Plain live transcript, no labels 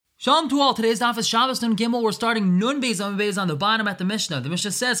Shalom to all. Today's daf is Shabbos Nun Gimel. We're starting Nun Beis Amud Beis on the bottom at the Mishnah. The Mishnah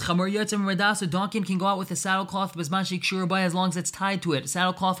says, Chamor Yotzem Merdas, a donkey can go out with a saddlecloth Bizman Shekshur by as long as it's tied to it. A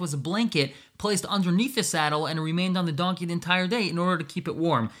saddlecloth was a blanket placed underneath the saddle and it remained on the donkey the entire day in order to keep it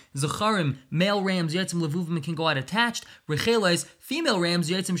warm. Zacharim, male rams, Yotzem Levuvim can go out attached. Recheles, female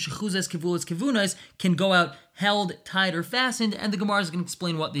rams, Yotzem Shechuzes Kivulas Kivunas can go out held, tied, or fastened, and the Gemara is going to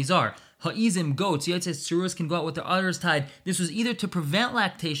explain what these are. Ha'izim, goats, Yotzes Tsurus can go out with their udders tied. This was either to prevent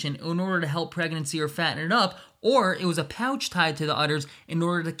lactation in order to help pregnancy or fatten it up, or it was a pouch tied to the udders in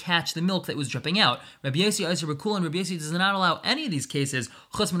order to catch the milk that was dripping out. Rabbi Yossi Eiser B'Kul, and Rabbi Yossi does not allow any of these cases,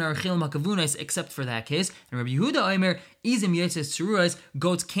 Chutz min Arachil Makavunas, except for that case. And Rabbi Yehuda Omer, Izim Yotzes Tsuruas,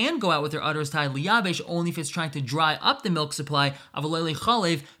 goats can go out with their udders tied liyabesh only if it's trying to dry up the milk supply of a lele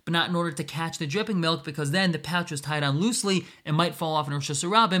chalev, but not in order to catch the dripping milk, because then the pouch was tied on loosely, it might fall off in Rosh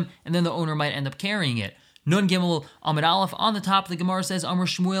Hashanah, and then the owner might end up carrying it. Nun Gimel Amid Aleph, on the top of the Gemara says, Amr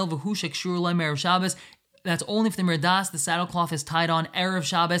Shmuel v'hu shekshur l'me'erev Shabbos. That's only if the merdas, the saddlecloth, is tied on Erev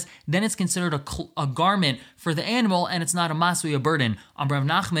Shabbos. Then it's considered a garment for the animal, and it's not a masui, a burden. Amrav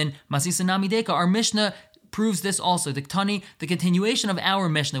Nachman, Masisa Namideka, our Mishnah proves this also. The Tani, the continuation of our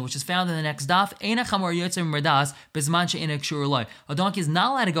Mishnah, which is found in the next daf, Eina Chamor Yotzem Merdas, Bizman she'eina kshur l'ay. A donkey is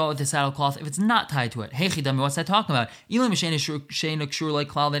not allowed to go out with the saddlecloth if it's not tied to it. Hey Chidami, what's that talking about? Ilim she'eina kshur l'ay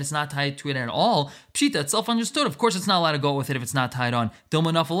klal, that it's not tied to it at all. Pshita, it's self-understood. Of course it's not allowed to go with it if it's not tied on.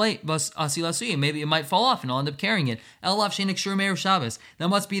 Dilma nafalei, bas asilasui. Maybe it might fall off and I'll end up carrying it. Elav she'eina kshur me'erev Shabbos. That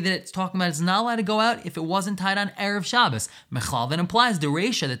must be that it's talking about it's not allowed to go out if it wasn't tied on Erev Shabbos. Mechlal then implies the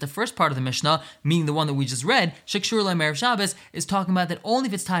Reisha, that the first part of the Mishnah, meaning the one that we just read, Shekshur Leim Erev Shabbos, is talking about that only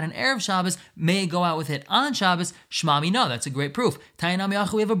if it's tied on Erev Shabbos, may it go out with it on Shabbos. Shmami, no, that's a great proof. Tayanam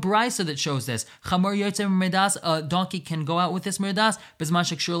Yachu, we have a brisa that shows this. Chamor Yotzem Merdas, a donkey can go out with this Merdas, Bizman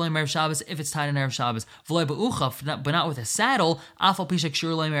Shekshur Leim Erev Shabbos, if it's tied on Erev Shabbos. V'loi ba'ucha, but not with a saddle, Afal Pi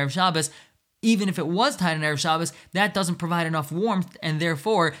Shekshur Leim Erev Shabbos. Even if it was tied in Erev Shabbos, that doesn't provide enough warmth, and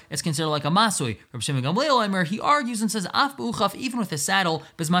therefore it's considered like a masui. Rabbi Shimon Gamliel, he argues and says, Af b'uchaf, even with a saddle,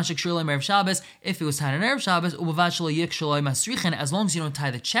 Bizman shekshur leim Erev Shabbos, if it was tied in Erev Shabbos, ubavad shelo yikshaloi masrichen, as long as you don't tie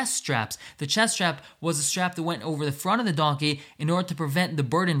the chest straps. The chest strap was a strap that went over the front of the donkey in order to prevent the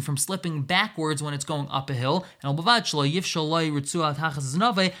burden from slipping backwards when it's going up a hill. And ubavad shelo yifshaloi ritzuat hachas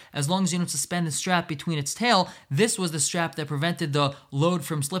znave, as long as you don't suspend the strap between its tail. This was the strap that prevented the load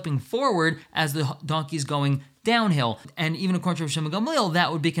from slipping forward as the donkey's going downhill. And even according to Rav Shimon Gamliel,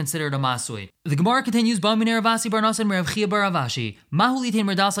 that would be considered a masui. The Gemara continues, Ba'minei Ravasi bar Nasan Rav Chia bar Ravashi. Mahu litein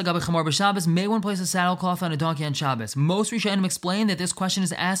merdas agabe chamor b'Shabbos. May one place a saddlecloth on a donkey on Shabbos? Most Rishonim explain that this question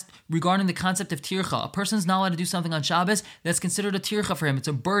is asked regarding the concept of tircha. A person's not allowed to do something on Shabbos that's considered a tircha for him. It's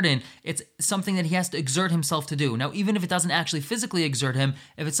a burden. It's something that he has to exert himself to do. Now, even if it doesn't actually physically exert him,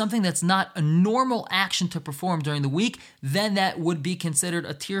 if it's something that's not a normal action to perform during the week, then that would be considered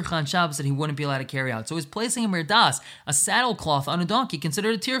a tircha on Shabbos that he wouldn't be allowed to carry out. So he's placing a merdas, a saddlecloth on a donkey,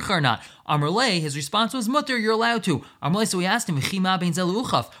 considered a tircha or not? Amrlei, his response was mutter, you're allowed to. Amrlei, so we asked him,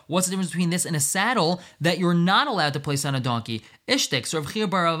 what's the difference between this and a saddle that you're not allowed to place on a donkey? Ishtik, so Rav Chia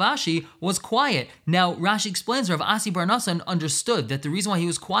bar Ravashi was quiet. Now, Rashi explains Rav Asi bar Nasan understood that the reason why he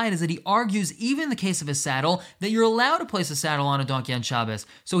was quiet is that he argues, even in the case of a saddle, that you're allowed to place a saddle on a donkey on Shabbos.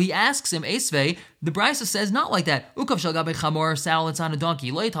 So he asks him, Esvei, the Brisa says not like that. Ukav shel gabe chamor, saddle that's on a donkey.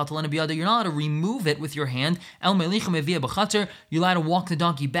 You're not allowed to remove it with your hand. El melichem evia b'chater, you're allowed to walk the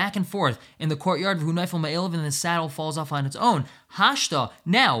donkey back and forth in the courtyard, and the saddle falls off on its own. Hashta,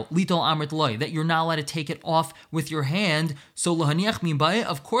 now, litol amrit loy, that you're not allowed to take it off with your hand. So lahaniach min bae,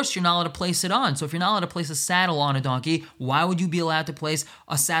 of course you're not allowed to place it on. So if you're not allowed to place a saddle on a donkey, why would you be allowed to place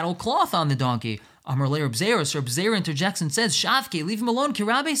a saddle cloth on the donkey? Amar le Reb Zera, so Reb Zera interjects and says, Shavke, leave him alone,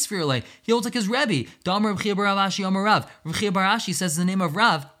 Kirabe Sphirle. He holds like his Rebbe. Damar Reb Chia bar Ravashi Amar Rav. Reb Chia bar Ashi says the name of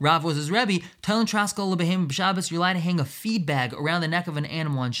Rav. Rav was his Rebbe. Talon Traskal Lebehem b'Shabbos, you're allowed to hang a feed bag around the neck of an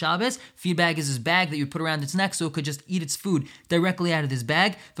animal on Shabbos. Feed bag is his bag that you put around its neck so it could just eat its food directly out of this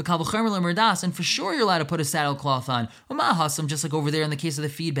bag. V'kal v'chermer lemerdas, and for sure you're allowed to put a saddle cloth on. Umahasam, just like over there in the case of the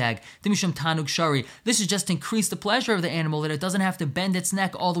feed bag. Dimisham Tanuk Shari. This is just to increase the pleasure of the animal, that it doesn't have to bend its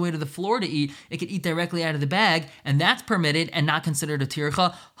neck all the way to the floor to eat. It could eat directly out of the bag, and that's permitted and not considered a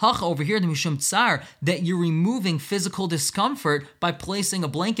tircha. Hach over here, the mishum tsar, that you're removing physical discomfort by placing a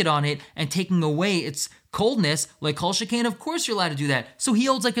blanket on it and taking away its coldness, like kol shekain, of course you're allowed to do that. So he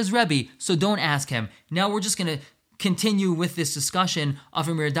holds like his Rebbe, so don't ask him. Now we're just going to continue with this discussion of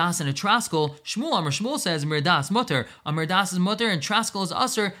a mirdas and a traskel. Shmuel says mirdas mutter. A mirdas is mutter and traskel is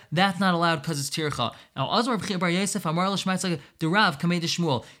usher. That's not allowed because it's tircha. Now, Azar B'Chia bar Yosef Amar l'Shmaitzah the Rav kamei de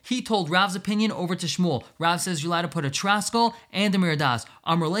Shmuel. He told Rav's opinion over to Shmuel. Rav says you're allowed to put a traskel and a mirdas.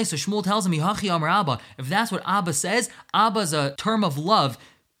 Amar le, so Shmuel tells him Yihachi Amar Abba. If that's what Abba says, Abba is a term of love.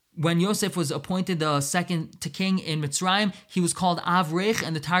 when Yosef was appointed the second to king in Mitzrayim, he was called Avrech,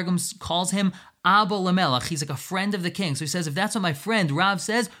 and the Targum calls him Abba Lamelech. He's like a friend of the king. So he says, if that's what my friend Rav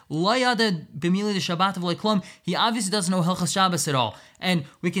says, Lo yada b'mili de Shabbat v'lo klum, he obviously doesn't know Hilchas Shabbos at all. And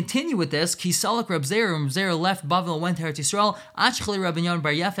we continue with this. Kisalak Reb Zera, Reb Zera left Bavel and went to Eretz Yisrael. Achchali Rabbi Yon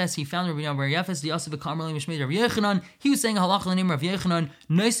Bar Yefes, he found Rabbi Yon Bar Yefes, the Yosef Kamerli Mishmei Rabbi Yechanan. He was saying Halach l'nim Rabbi Yechanan,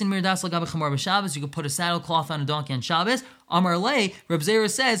 Noisin mirdas l'gabe chamor b'Shabbos. You could put a saddlecloth on a donkey on Shabbos. Amar lei, Reb Zera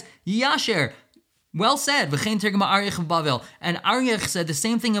says, Yasher. Well said. V'chein tergama Aryech of Bavel. And Aryech said the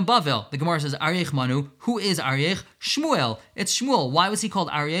same thing in Bavel. The Gemara says Aryech Manu. Who is Aryech? Shmuel. It's Shmuel. Why was he called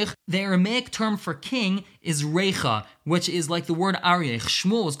Aryech? The Aramaic term for king is Recha, which is like the word Aryech.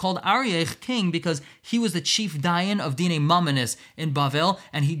 Shmuel was called Aryech king because he was the chief dayan of Dinei Mamanis in Bavel,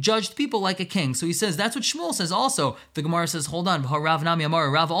 and he judged people like a king. So he says, that's what Shmuel says also. The Gemara says, hold on, Rav Nami Amar.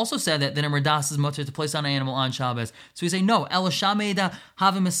 Rav also said that the Merdas is mutter to place on an animal on Shabbos. So we say, no, Elishameda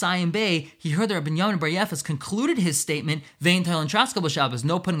Havim Messiah Bay. He heard that Rabbi Yamin Bar Yefes concluded his statement, Vein Tail and Traskel Shabbos,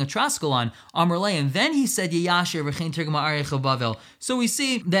 no putting a traskel on, Amar Lei, and then he said, Yeyasher V'chein Tergama Aryech of Bavel. So we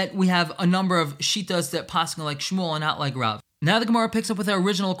see that we have a number of shitas that paskin like Shmuel and not like Rav. Now the Gemara picks up with our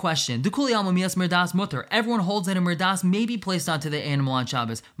original question. Dukuli alma mias merdas mutter. Everyone holds that a merdas may be placed onto the animal on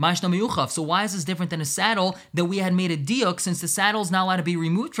Shabbos. Mashna miyuchav. So why is this different than a saddle that we had made a diuk? Since the saddle is not allowed to be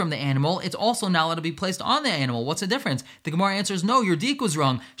removed from the animal, it's also not allowed to be placed on the animal. What's the difference? The Gemara answers, no, your diuk was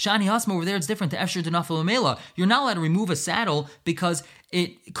wrong. Shani hasma over there, it's different to efshir denafel umela. You're not allowed to remove a saddle because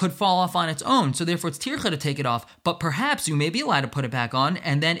it could fall off on its own, so therefore it's tircha to take it off. But perhaps you may be allowed to put it back on,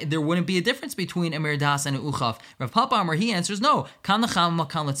 and then there wouldn't be a difference between a merdas and a uchaf. Rav Papa Amar, he answers, no. Kan lechamama,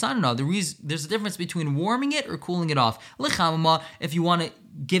 kan letzanana. There's a difference between warming it or cooling it off. Lechamama, if you want to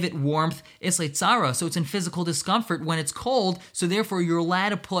give it warmth, it's like tzara, so it's in physical discomfort when it's cold, so therefore you're allowed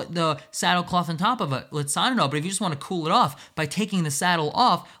to put the saddlecloth on top of it. Letzanana, but if you just want to cool it off by taking the saddle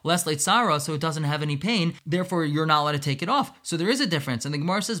off, less like tzara, so it doesn't have any pain, therefore you're not allowed to take it off. So there is a difference. And the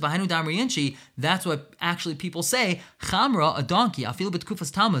Gemara says, V'hainu damri inchi, that's what actually people say, chamra, a donkey, afilu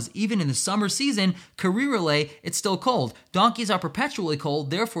b'tkufas tamas, even in the summer season, karirale, it's still cold. Donkeys are perpetually cold,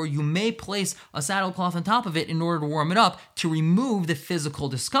 therefore you may place a saddlecloth on top of it in order to warm it up to remove the physical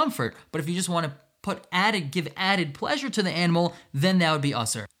discomfort. But if you just want to give added pleasure to the animal, then that would be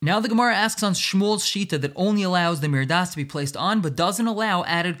usher. Now the Gemara asks on Shmuel's shita that only allows the mirdas to be placed on, but doesn't allow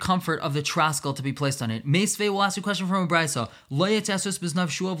added comfort of the traskel to be placed on it. Meisvei will ask a question from a brisa.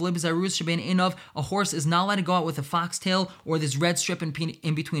 A horse is not allowed to go out with a foxtail or this red strip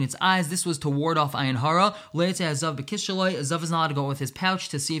in between its eyes. This was to ward off ayin hara. Azav is not allowed to go out with his pouch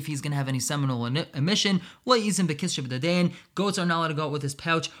to see if he's going to have any seminal emission. Goats are not allowed to go out with his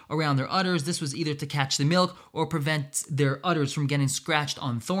pouch around their udders. This was either to catch the milk or prevent their udders from getting scratched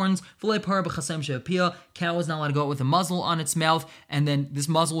on thorns. Cow is not allowed to go out with a muzzle on its mouth, and then this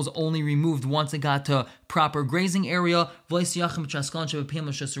muzzle was only removed once it got to proper grazing area. And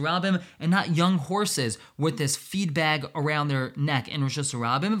not young horses with this feed bag around their neck in Rosh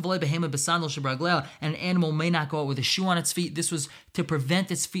Hashanah. And an animal may not go out with a shoe on its feet. This was to prevent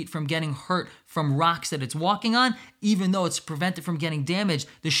its feet from getting hurt from rocks that it's walking on. Even though it's to prevent it from getting damaged,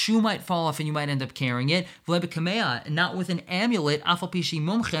 the shoe might fall off and you might end up carrying it. Not with an amulet,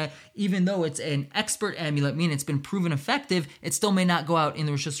 even though it's an expert amulet, meaning it's been proven effective, it still may not go out in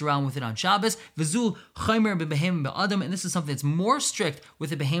the Rosh Hashanah with it on Shabbos. And this is something that's more strict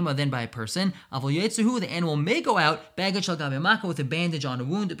with a behema than by a person. The animal may go out with a bandage on a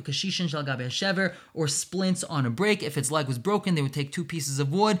wound, or splints on a break. If its leg was broken, they would take 2 pieces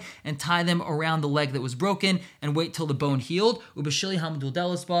of wood and tie them around the leg that was broken and wait till the bone healed. And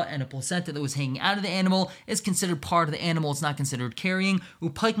a placenta that was hanging out of the animal is considered part of the animal. It's not considered carrying.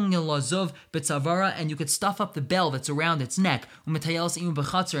 And you could stuff up the bell that's around its neck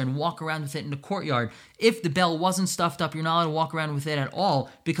and walk around with it in the courtyard. If the bell wasn't stuffed up, you're not allowed to walk around with it at all,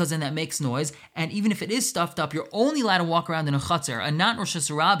 because then that makes noise. And even if it is stuffed up, you're only allowed to walk around in a chutzner and not in Rosh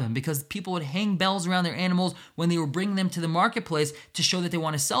Hashanah, because people would hang bells around their animals when they were bringing them to the marketplace to show that they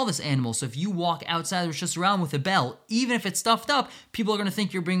want to sell this animal. So if you walk outside the Rosh Hashanah with a bell, even if it's stuffed up, people are going to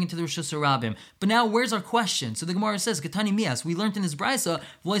think you're bringing it to the Rosh Hashanah. But now, where's our question? So the Gemara says, Gatani Mias, we learned in this brisa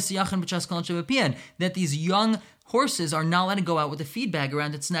that these young horses are not allowed to go out with a feed bag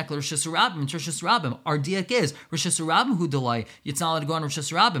around its neck. Rosh Hashanah. Our diak is Rosh Hashanah who delay. It's not allowed to go on Rosh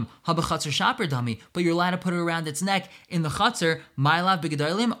Hashanah. Habachatzer shaper dami, but you're allowed to put it around its neck in the chutzner. Ma'alav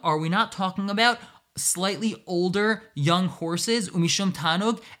b'gedalim. Are we not talking about slightly older young horses, umishum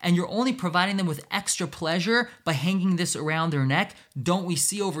tanug, and you're only providing them with extra pleasure by hanging this around their neck? Don't we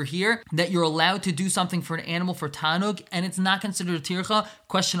see over here that you're allowed to do something for an animal for tanug and it's not considered a tircha?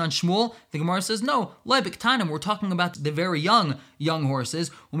 Question on Shmuel, the Gemara says, no, Leibik Tanim, we're talking about the very young horses.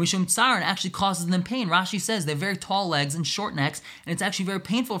 When Mishum Tsaran actually causes them pain. Rashi says they have very tall legs and short necks, and it's actually very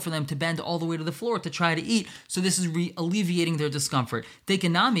painful for them to bend all the way to the floor to try to eat. So this is alleviating their discomfort.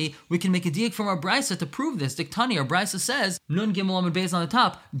 Dekanami, we can make a diak from our brisa to prove this. Diktani, our brisa says, Nun Gimel Amud Beis on the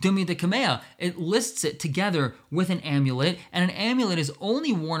top, Dumi de Kamea. It lists it together with an amulet, and an amulet is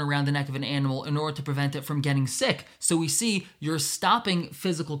only worn around the neck of an animal in order to prevent it from getting sick. So we see you're stopping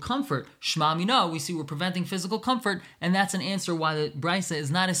physical comfort. Shma Mina, we see we're preventing physical comfort, and that's an answer why the brisa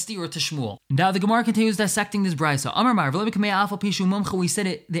is not a stira to Shmuel. Now the Gemara continues dissecting this brisa. Amar Mar, we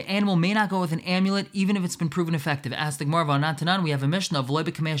said the animal may not go with an amulet even if it's been proven effective. Ask the Gemara, Nantanan, we have a Mishnah of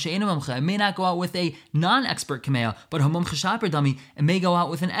it may not go out with a non-expert kamea, but it may go out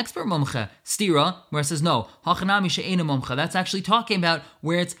with an expert mumcha. Stira, where it says no. That's actually talking about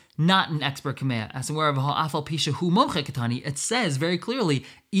where it's not an expert kamea. As where it says very clearly,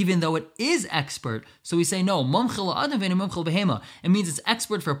 even though it is expert. So we say no. It means it's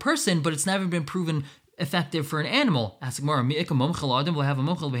expert for a person, but it's never been proven effective for an animal. Is there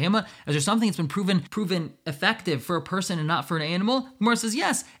something that's been proven effective for a person and not for an animal? Gemara says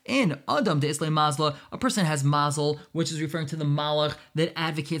yes. In Adam de Islay Mazla, a person has mazel, which is referring to the malach that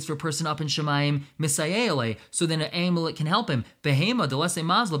advocates for a person up in Shemayim, misayele. So then an amulet can help him. Behema de Lesay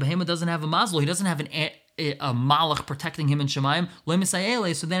Mazla. Behema doesn't have a mazel. He doesn't have a malach protecting him in Shemayim. Le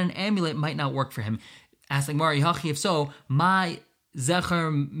misayele. So then an amulet might not work for him. Ask like Mari Hachi, if so, my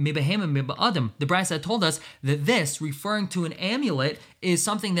Zecher mibehema adam. The Brisa told us that this, referring to an amulet, is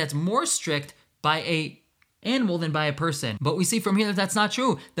something that's more strict by a animal than by a person. But we see from here that that's not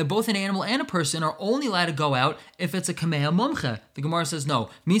true. That both an animal and a person are only allowed to go out if it's a kamea mumcha. The Gemara says no.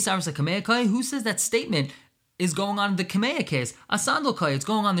 Misavs a kamea kai. Who says that statement is going on in the kamea case? A sandal kai. It's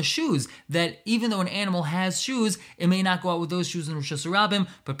going on the shoes. That even though an animal has shoes, it may not go out with those shoes in Rosh Hashanah,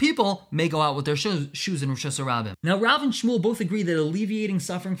 but people may go out with their shoes in Rosh Hashanah. Now Rav and Shmuel both agree that alleviating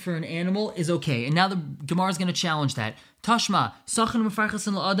suffering for an animal is okay, and now the Gemara is going to challenge that. Tashma, sachin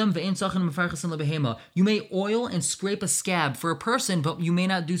mefarchasin la'adam ve'en sachin mefarchasin la'behema. You may oil and scrape a scab for a person, but you may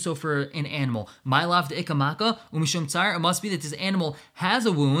not do so for an animal. Ma'alav de'ikamaka umishum tsar. It must be that this animal has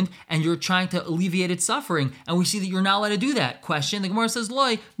a wound and you're trying to alleviate its suffering, and we see that you're not allowed to do that. Question: the Gemara says,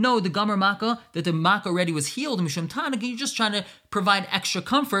 "Loi, no, the gomer maka, that the maka already was healed. Mishum tanaka, you're just trying to provide extra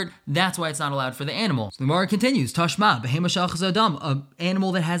comfort. That's why it's not allowed for the animal." So the Gemara continues: Tashma, behema shalchaz adam, an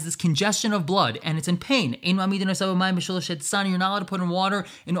animal that has this congestion of blood and it's in pain. Ein ma'amidin osav b'mayim b'shul sun, you're not allowed to put in water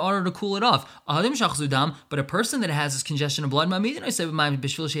in order to cool it off. But a person that has this congestion of blood, he's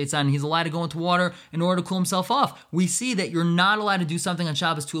allowed to go into water in order to cool himself off. We see that you're not allowed to do something on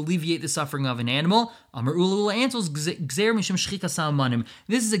Shabbos to alleviate the suffering of an animal. This is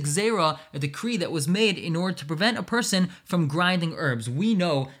a gzera, a decree that was made in order to prevent a person from grinding herbs. We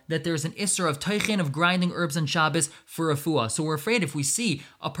know that there's an isser of teichin, of grinding herbs on Shabbos for refuah. So we're afraid if we see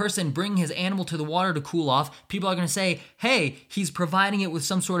a person bring his animal to the water to cool off, people are going to say, hey, he's providing it with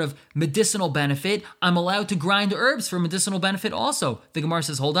some sort of medicinal benefit. I'm allowed to grind herbs for medicinal benefit also. The Gemara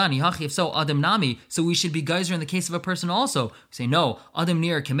says, hold on, if so, Adam Nami, so we should be geyser in the case of a person also. We say, no, Adam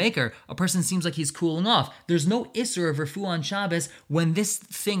Nir Kemaker, a person seems like he's cooling off. There's no isser of refuah on Shabbos when this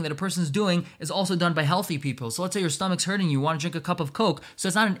thing that a person's doing is also done by healthy people. So let's say your stomach's hurting you want to drink a cup of Coke, so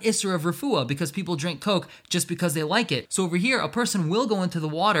it's not an isser of refuah because people drink Coke just because they like it. So over here, a person will go into the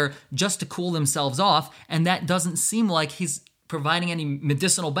water just to cool themselves off, and that doesn't seem like he's providing any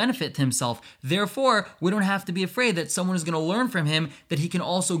medicinal benefit to himself. Therefore, we don't have to be afraid that someone is going to learn from him that he can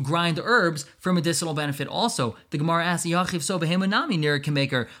also grind herbs for medicinal benefit also. The Gemara asks, Yachiv so behema nami nir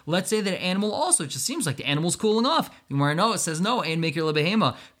kemaker. Let's say that an animal also, it just seems like the animal's cooling off. The Gemara, no, it says no, ein maker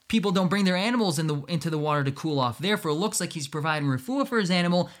lebehema. People don't bring their animals into the water to cool off. Therefore, it looks like he's providing refuah for his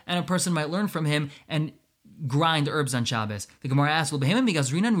animal, and a person might learn from him and grind herbs on Shabbos. The Gemara asks, well, behema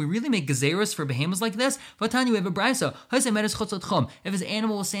migazrinan, we really make gezeros for behemoths like this? Vatanya, we have a brisa. If his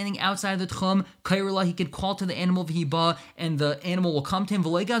animal was standing outside the tchum, kairula, he could call to the animal v'hiba, and the animal will come to him.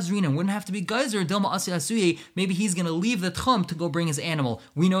 V'lei gazrinan, wouldn't have to be geyser. Dilma asi asuye. Maybe he's going to leave the tchum to go bring his animal.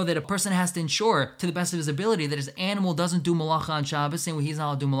 We know that a person has to ensure, to the best of his ability, that his animal doesn't do malacha on Shabbos, saying he's not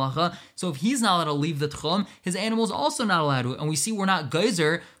allowed to do malacha. So if he's not allowed to leave the tchum, his animal is also not allowed to. And we see we're not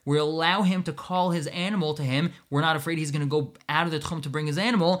geyser. We allow him to call his animal to him. We're not afraid he's going to go out of the tchum to bring his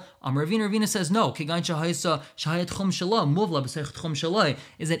animal. Ravina says no. Is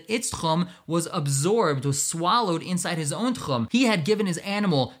that its tchum was absorbed, was swallowed inside his own tchum. He had given his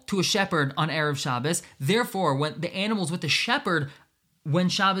animal to a shepherd on Erev Shabbos. Therefore, when the animals with the shepherd, when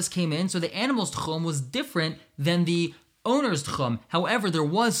Shabbos came in, so the animal's tchum was different than the owner's tchum. However, there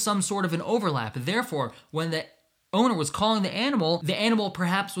was some sort of an overlap. Therefore, when the owner was calling the animal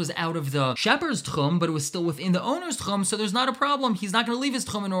perhaps was out of the shepherd's tchum, but it was still within the owner's tchum, so there's not a problem. He's not going to leave his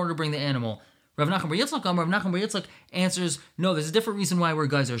tchum in order to bring the animal. Rav Nachman Bar Yitzchak answers, no, there's a different reason why we're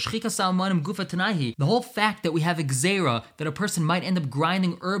geyser. The whole fact that we have gzeira, that a person might end up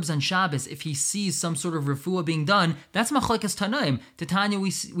grinding herbs on Shabbos if he sees some sort of refuah being done, that's machlekes tanaim. Tanya,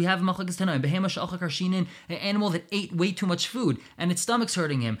 we have machlekes tanaim. Behema she'achak harshinin, an animal that ate way too much food and its stomach's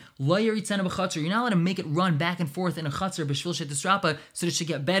hurting him. Lo yiritzena b'chatzor. You're not allowed to make it run back and forth in a chatzor b'shvil shetisrapa so that it should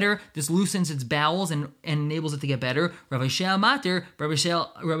get better. This loosens its bowels and enables it to get better. Rabbi Shai matir, Rabbi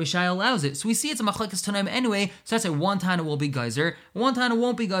Shai allows it. So we see it's a machlekes tanaim anyway, so that's a one tana will be geyser, one tana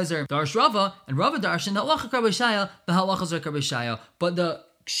won't be geyser. Darsh Rava, and Rava darshan, the halacha Rabbi Shai, the halacha Rabbi Shai. But the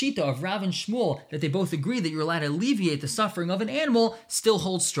shita of Rav and Shmuel, that they both agree that you're allowed to alleviate the suffering of an animal, still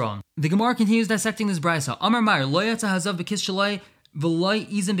holds strong. The Gemara continues dissecting this brisa. Amar Mar, lo yatsa hazav b'kis shalai,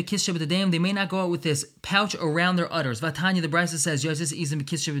 they may not go out with this pouch around their udders. Vatanya, the Brisa says,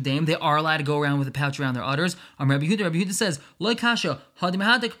 they are allowed to go around with a pouch around their udders. Rabbi Yehuda says,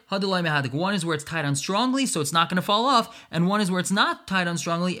 one is where it's tied on strongly, so it's not going to fall off, and one is where it's not tied on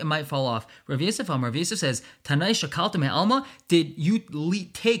strongly, it might fall off. Rav Yosef says, Tanai shakalta me'alma, did you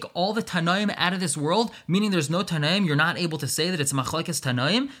take all the Tanaim out of this world, meaning there's no Tanaim, you're not able to say that it's machlekes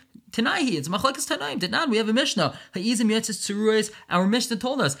Tanaim? Tanaihi, it's machlekes Tanaim. Did not. We have a Mishnah. Ha'izim yetzis tzuruis. Our Mishnah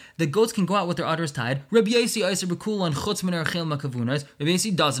told us the goats can go out with their udders tied. Rabbi Yosi Eiser b'kulan chutz min erchil makavunas. Rabbi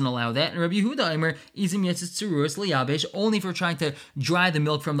Yosi doesn't allow that, and Rabbi Yehuda Eimer izim yetzis tzuruis liyabesh, only if we're trying to dry the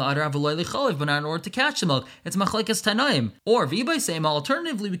milk from the udder of a loy licholiv, but not in order to catch the milk. It's machlekes Tanaim. Or v'ibay seima.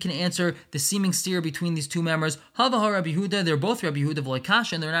 Alternatively, we can answer the seeming steer between these two members. Hava Rabbi Yehuda. They're both Rabbi Yehuda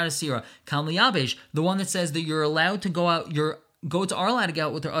v'loikash, and they're not a sira. Kan liyabesh. The one that says that you're allowed to go out. Goats are allowed to get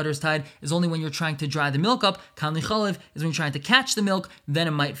out with their udders tied is only when you're trying to dry the milk up. Kan licholiv is when you're trying to catch the milk, then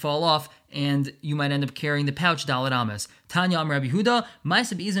it might fall off, and you might end up carrying the pouch Dalet Ames. Tanya Am Rabbi Huda,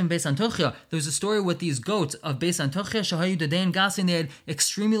 Ma'aseh Be'izim Beis Antochia. There's a story with these goats of Beis Antochia, Shahayu Dadein Gasin. They had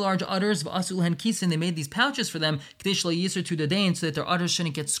extremely large udders, V'asul Hen Kisin. They made these pouches for them, K'desh Lo Yisr to Dadein, so that their udders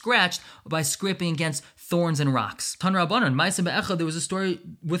shouldn't get scratched by scraping against thorns and rocks. Tan Rabbanan, Ma'aseh Be'echa. There was a story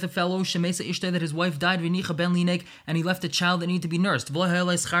with a fellow Shemesa Ishtay that his wife died, V'nicha Ben Linek, and he left a child that needed to be nursed.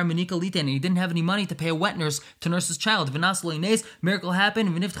 And he didn't have any money to pay a wet nurse to nurse his child. Miracle happened.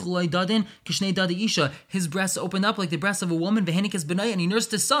 His breasts opened up like the breasts of a woman, and he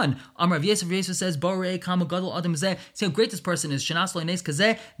nursed his son. Rav Yosef says, see how great this person is,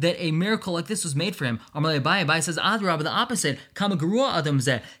 that a miracle like this was made for him. Abai says, the opposite.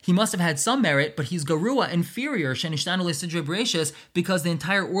 He must have had some merit, but he's garua, inferior, because the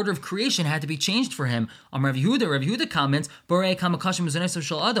entire order of creation had to be changed for him. Rav Yehuda comments,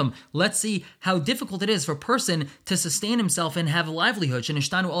 let's see how difficult it is for a person to sustain himself and have a livelihood,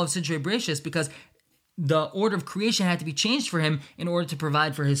 because the order of creation had to be changed for him in order to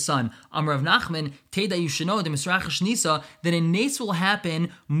provide for his son. Rav Nachman, Teda, you should know, the Misrachash Nisa, that a nace will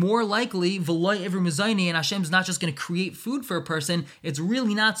happen more likely, V'loy Ever Muzayni, and Hashem's not just going to create food for a person, it's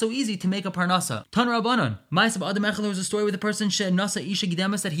really not so easy to make a parnasa. Tan Rabbanon, Ma'aseh Adam Echad, there was a story with a person, Nasa Isha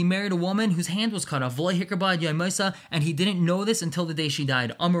Gidemis, that he married a woman whose hand was cut off, V'loy Hikrbad Yamaisa, and he didn't know this until the day she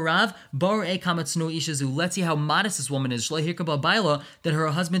died. Amarav, Bar E Kamatzno Ishazu, let's see how modest this woman is, Shloi Hikrbad Baila, that her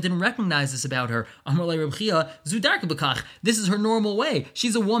husband didn't recognize this about her. This is her normal way.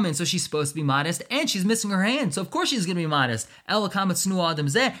 She's a woman, so she's supposed to be modest, and she's missing her hand, so of course she's going to be modest.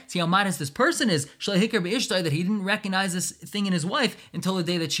 See how modest this person is. That he didn't recognize this thing in his wife until the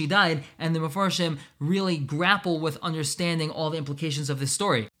day that she died, and the Mefarshim really grapple with understanding all the implications of this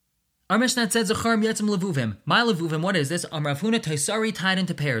story. Our Mishnah said, Zacharim Yetzim Levuvim. My Levuvim, what is this? Amravhuna Taisari tied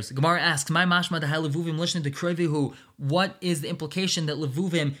into pairs. The Gemara asks, My Mashma Dahai Levuvim Lishna de Krevihu. What is the implication that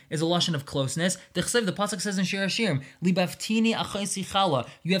Levuvim is a lashon of closeness? The Pasuk says in Shir Hashirim, Libaftini Achai Sichala.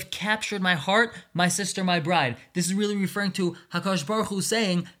 You have captured my heart, my sister, my bride. This is really referring to HaKadosh Baruch Hu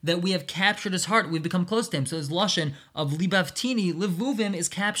saying that we have captured his heart, we've become close to him. So this lashon of Libaftini, Levuvim, is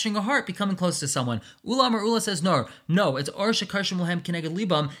capturing a heart, becoming close to someone. Ulam or Ula says, No, it's Or Shekarshim Lahem Keneged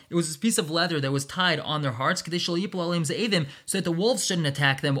Libam. It was this piece of leather that was tied on their hearts, so that the wolves shouldn't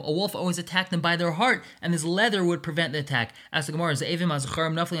attack them. A wolf always attacked them by their heart, and this leather would prevent the attack. As the Gemara, they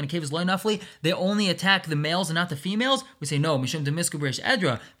only attack the males and not the females. We say no, Mishum Demisku Breish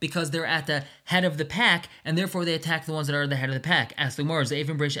Edra, because they're at the head of the pack, and therefore they attack the ones that are at the head of the pack. As the Gemara, they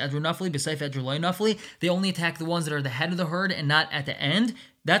only attack the ones that are the head of the herd and not at the end.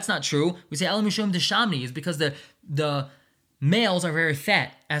 That's not true. We say Elam Mishum Deshamni is because the males are very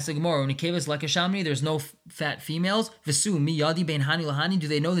fat. Ask the Gemara, when Nekevas like a Shamni, there's no fat females. Visu, mi yadi bein hani lahani. Do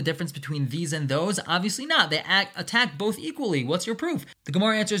they know the difference between these and those? Obviously not. They attack both equally. What's your proof? The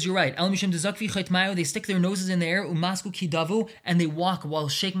Gemara answers, you're right. El mishim dezakvi chaytmayo. They stick their noses in the air, umasku kidavu, and they walk while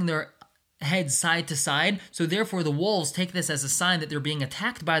shaking their heads side to side. So therefore the wolves take this as a sign that they're being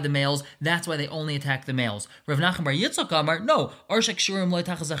attacked by the males. That's why they only attack the males. Rav Nachman bar Yitzchak Amar, no, arshak shurim loy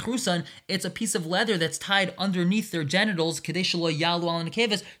tachas achrusan. It's a piece of leather that's tied underneath their genitals, kadesh lo yalu al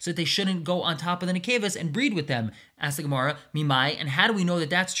nekevas, so that they shouldn't go on top of the nekevas and breed with them. Ask the Gemara, Mimai, and how do we know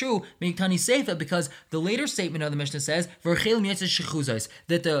that that's true? Mektani Seifa, because the later statement of the Mishnah says, V'rchelim yetzes shechuzais,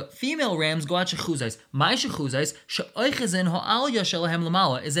 that the female rams go out shechuzais. My shechuzais, she'oichezin ha'alya shelahem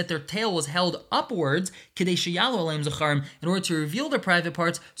lamala, is that their tail was held upwards, kedei sheyalu aleim zacharim, in order to reveal their private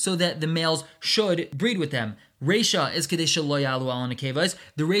parts, so that the males should breed with them. Reisha is Kadesha lo yalu al nekevas.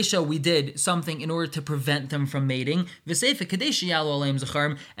 The Reisha, we did something in order to prevent them from mating. V'seifa Kadesha yalu aleim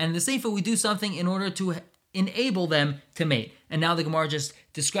zacharim, and in the Seifa we do something in order to enable them to mate. And now the Gemara just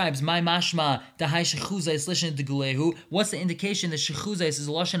describes my mashma dahai shechuzais lishon degulehu. What's the indication that shechuzais is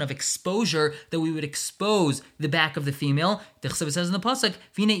a lashon of exposure, that we would expose the back of the female? The Chassid says in the pasuk,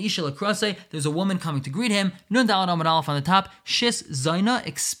 Vine isha lakrasei. There's a woman coming to greet him. Nun dalad amad aleph on the top. Shis zaina,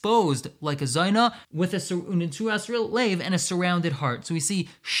 exposed like a zaina with a unituas lave and a surrounded heart. So we see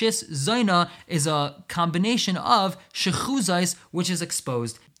shis zaina is a combination of shechuzais, which is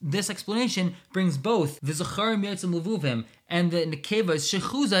exposed. This explanation brings both the Zacharim Yetzim Levuvim and the Nekevas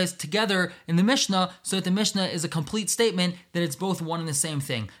Shechuzais together in the Mishnah, so that the Mishnah is a complete statement that it's both one and the same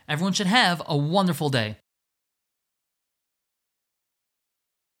thing. Everyone should have a wonderful day.